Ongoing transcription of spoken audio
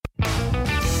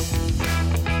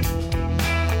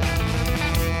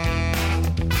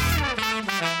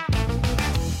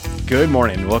Good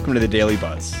morning. Welcome to the Daily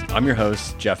Buzz. I'm your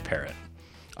host, Jeff Parrott.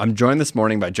 I'm joined this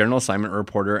morning by General Assignment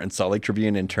reporter and Salt Lake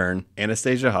Tribune intern,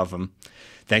 Anastasia Hufham.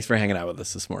 Thanks for hanging out with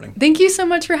us this morning. Thank you so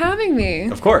much for having me.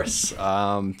 Of course.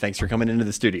 Thanks for coming into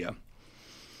the studio.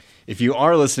 If you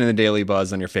are listening to the Daily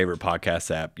Buzz on your favorite podcast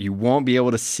app, you won't be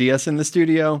able to see us in the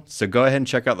studio, so go ahead and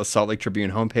check out the Salt Lake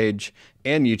Tribune homepage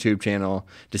and YouTube channel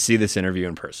to see this interview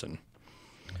in person.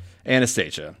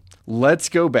 Anastasia, let's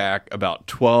go back about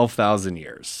 12,000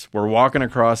 years. We're walking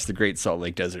across the Great Salt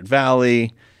Lake Desert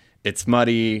Valley. It's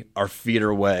muddy. Our feet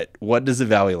are wet. What does the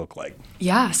valley look like?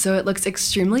 Yeah, so it looks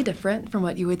extremely different from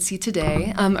what you would see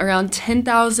today. Around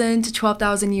 10,000 to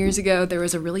 12,000 years ago, there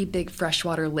was a really big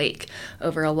freshwater lake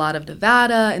over a lot of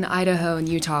Nevada and Idaho and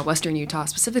Utah, western Utah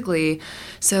specifically.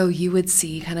 So you would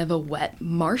see kind of a wet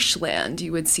marshland.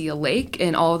 You would see a lake,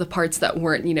 and all the parts that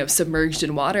weren't, submerged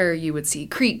in water, you would see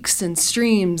creeks and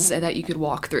streams that you could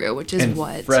walk through, which is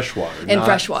freshwater, and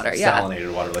freshwater, yeah,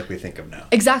 salinated water like we think of now.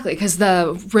 Exactly, because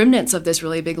the remnants of this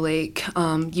really big lake,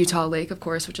 Utah Lake, of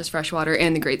course, which is freshwater,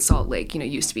 and the Great Salt Lake,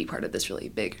 used to be part of this really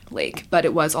big lake, but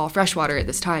it was all freshwater at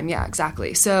this time. Yeah,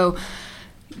 exactly. So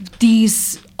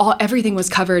everything was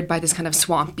covered by this kind of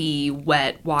swampy,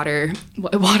 wet water.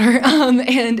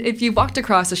 And if you walked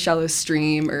across a shallow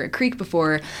stream or a creek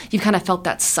before, you've kind of felt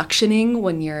that suctioning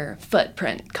when your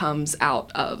footprint comes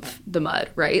out of the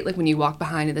mud, right? Like when you walk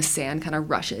behind and the sand kind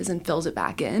of rushes and fills it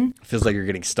back in. Feels like you're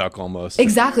getting stuck almost.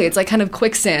 Exactly. It's like kind of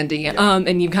quicksandy. Yeah.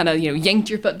 And you kind of, yanked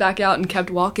your foot back out and kept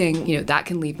walking. That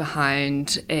can leave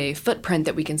behind a footprint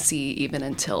that we can see even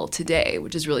until today,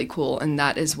 which is really cool. And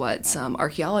that is what some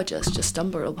archaeologists just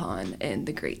stumbled upon in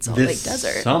the Great Salt Lake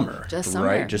Desert. Just summer,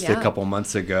 right? Just a couple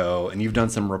months ago. And you've done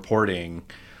some reporting.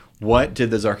 What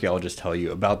did those archaeologists tell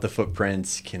you about the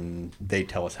footprints? Can they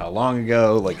tell us how long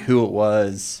ago, like who it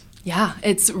was? Yeah,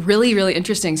 it's really, really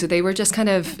interesting. So they were just kind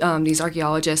of these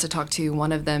archaeologists. I talked to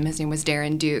one of them. His name was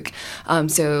Darren Duke.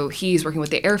 So he's working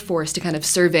with the Air Force to kind of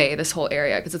survey this whole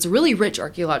area because it's a really rich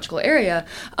archaeological area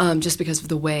just because of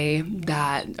the way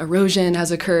that erosion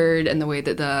has occurred and the way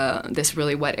that this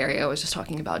really wet area I was just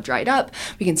talking about dried up.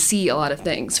 We can see a lot of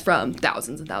things from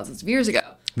thousands and thousands of years ago.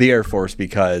 The Air Force,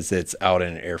 because it's out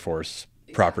in Air Force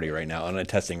property right now, on a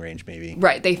testing range maybe.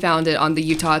 Right. They found it on the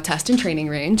Utah Test and Training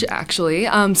Range, actually.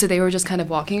 So they were just kind of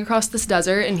walking across this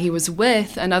desert, and he was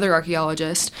with another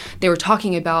archaeologist. They were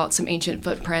talking about some ancient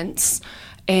footprints,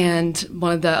 and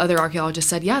one of the other archaeologists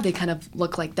said, yeah, they kind of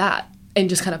look like that, and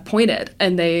just kind of pointed,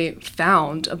 and they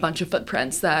found a bunch of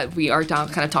footprints that we are now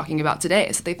kind of talking about today.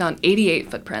 So they found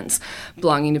 88 footprints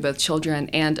belonging to both children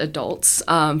and adults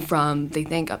from, they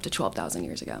think, up to 12,000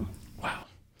 years ago.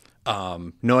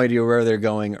 No idea where they're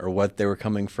going or what they were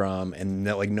coming from, and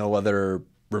no other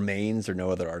remains or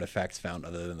no other artifacts found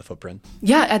other than the footprint?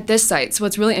 Yeah, at this site. So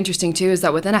what's really interesting, too, is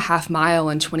that within a half mile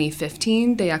in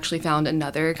 2015, they actually found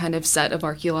another kind of set of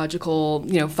archaeological,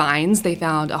 finds. They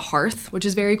found a hearth, which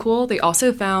is very cool. They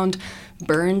also found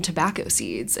burned tobacco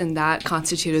seeds, and that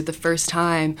constituted the first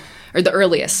time, or the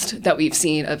earliest that we've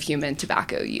seen of human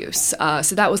tobacco use.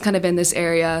 So that was kind of in this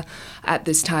area at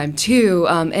this time too,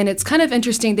 and it's kind of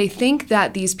interesting. They think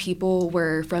that these people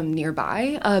were from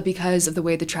nearby because of the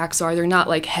way the tracks are. They're not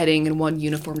like heading in one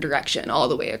uniform direction all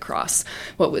the way across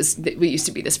what used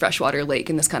to be this freshwater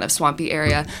lake in this kind of swampy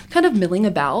area, kind of milling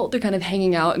about. They're kind of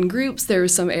hanging out in groups. There were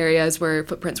some areas where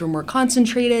footprints were more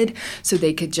concentrated, so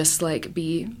they could just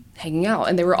be hanging out.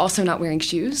 And they were also not wearing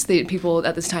shoes. People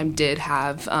at this time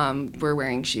were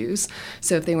wearing shoes.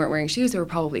 So if they weren't wearing shoes, they were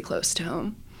probably close to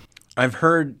home. I've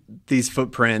heard these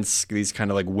footprints, these kind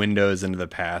of like windows into the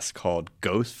past, called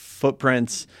ghost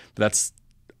footprints, but that's,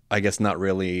 I guess, not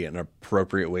really an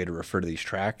appropriate way to refer to these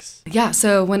tracks. Yeah,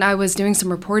 so when I was doing some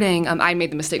reporting, I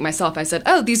made the mistake myself. I said,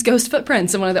 oh, these ghost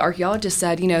footprints. And one of the archaeologists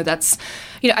said, that's,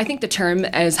 I think the term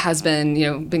has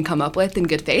been come up with in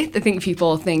good faith. I think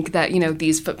people think that,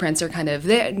 these footprints are kind of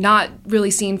not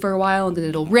really seen for a while, and then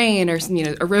it'll rain or,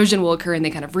 erosion will occur and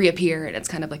they kind of reappear, and it's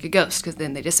kind of like a ghost because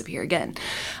then they disappear again.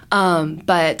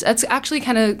 But that's actually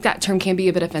that term can be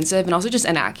a bit offensive and also just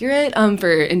inaccurate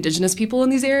for indigenous people in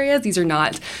these areas. These are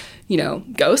not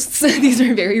ghosts. These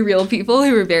are very real people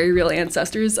who are very real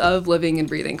ancestors of living and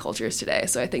breathing cultures today.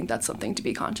 So I think that's something to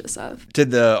be conscious of.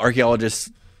 Did the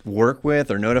archaeologists work with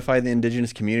or notify the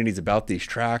indigenous communities about these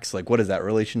tracks? What is that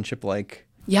relationship like?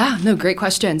 Yeah, no, great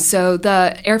question. So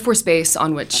the Air Force Base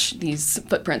on which these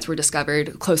footprints were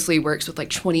discovered closely works with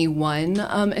 21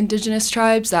 indigenous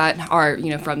tribes that are,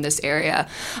 from this area.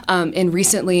 And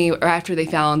recently, or after they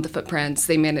found the footprints,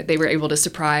 they were able to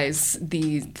surprise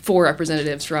the 4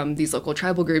 representatives from these local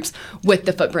tribal groups with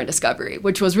the footprint discovery,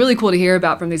 which was really cool to hear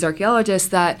about from these archaeologists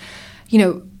that,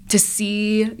 to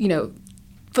see,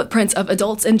 footprints of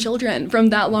adults and children from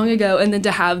that long ago, and then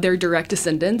to have their direct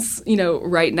descendants,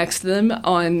 right next to them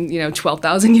on,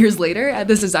 12,000 years later at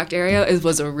this exact area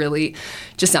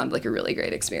just sounded like a really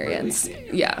great experience.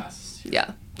 Yeah.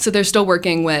 So they're still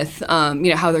working with,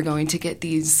 how they're going to get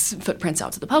these footprints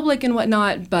out to the public and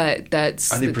whatnot, but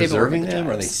Are they preserving them?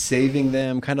 Are they saving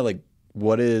them? Kind of like,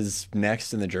 what is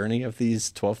next in the journey of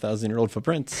these 12,000-year-old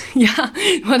footprints? Yeah,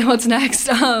 what's next?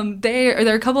 There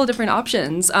are a couple of different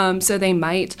options. So they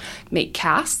might make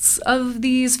casts of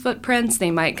these footprints.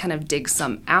 They might kind of dig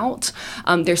some out.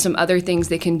 There's some other things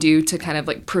they can do to kind of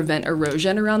like prevent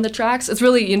erosion around the tracks. It's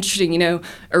really interesting.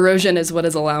 Erosion is what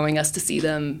is allowing us to see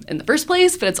them in the first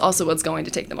place, but it's also what's going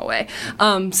to take them away.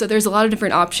 So there's a lot of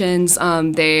different options.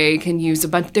 They can use a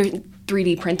bunch.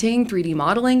 3D printing, 3D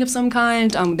modeling of some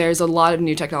kind. There's a lot of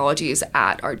new technologies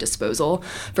at our disposal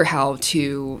for how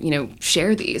to,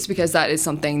 share these, because that is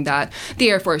something that the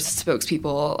Air Force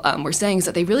spokespeople were saying, is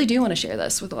that they really do want to share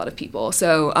this with a lot of people.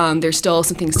 So there's still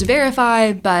some things to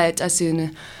verify, but as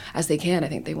soon as they can, I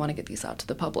think they want to get these out to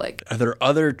the public. Are there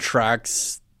other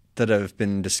tracks that have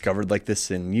been discovered like this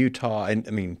in Utah? I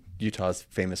mean, Utah is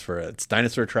famous for its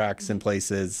dinosaur tracks in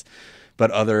places. But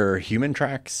other human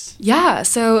tracks? Yeah,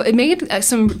 so it made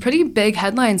some pretty big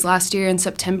headlines last year in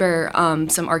September.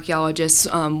 Some archaeologists,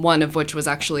 one of which was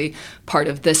actually part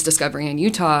of this discovery in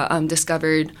Utah,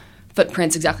 discovered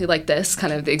footprints exactly like this,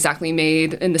 kind of exactly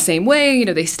made in the same way.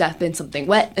 They step in something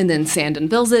wet and then sand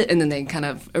infills it, and then they kind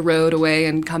of erode away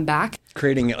and come back.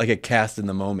 Creating like a cast in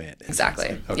the moment.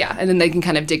 Exactly. Okay. Yeah, and then they can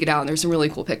kind of dig it out, and there's some really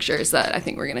cool pictures that I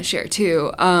think we're going to share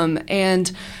too. And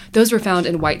those were found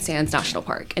in White Sands National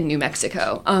Park in New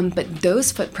Mexico. But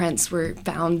those footprints were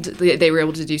found, they were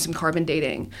able to do some carbon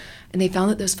dating, and they found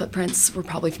that those footprints were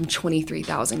probably from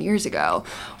 23,000 years ago,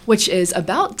 which is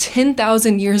about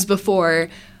 10,000 years before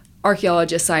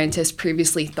archaeologists, scientists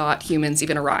previously thought humans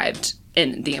even arrived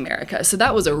in the Americas. So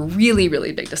that was a really,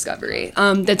 really big discovery.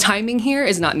 The timing here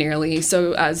is not nearly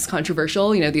so as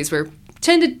controversial. These were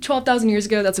 10 to 12,000 years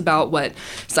ago. That's about what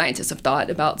scientists have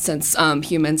thought about since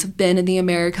humans have been in the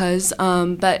Americas.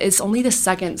 But it's only the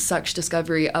second such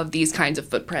discovery of these kinds of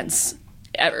footprints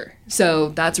ever. So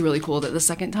that's really cool that the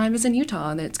second time is in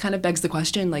Utah. And it kind of begs the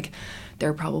question, like,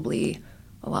 there are probably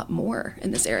a lot more in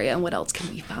this area, and what else can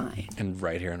we find? And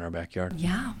right here in our backyard.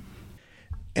 Yeah.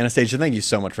 Anastasia, thank you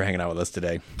so much for hanging out with us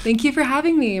today. Thank you for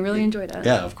having me. I really enjoyed it.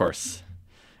 Yeah, of course.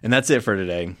 And that's it for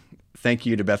today. Thank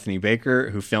you to Bethany Baker,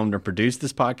 who filmed and produced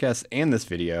this podcast and this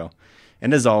video.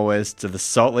 And as always, to the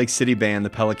Salt Lake City band,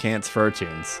 the Pelicans, for our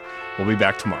tunes. We'll be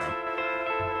back tomorrow.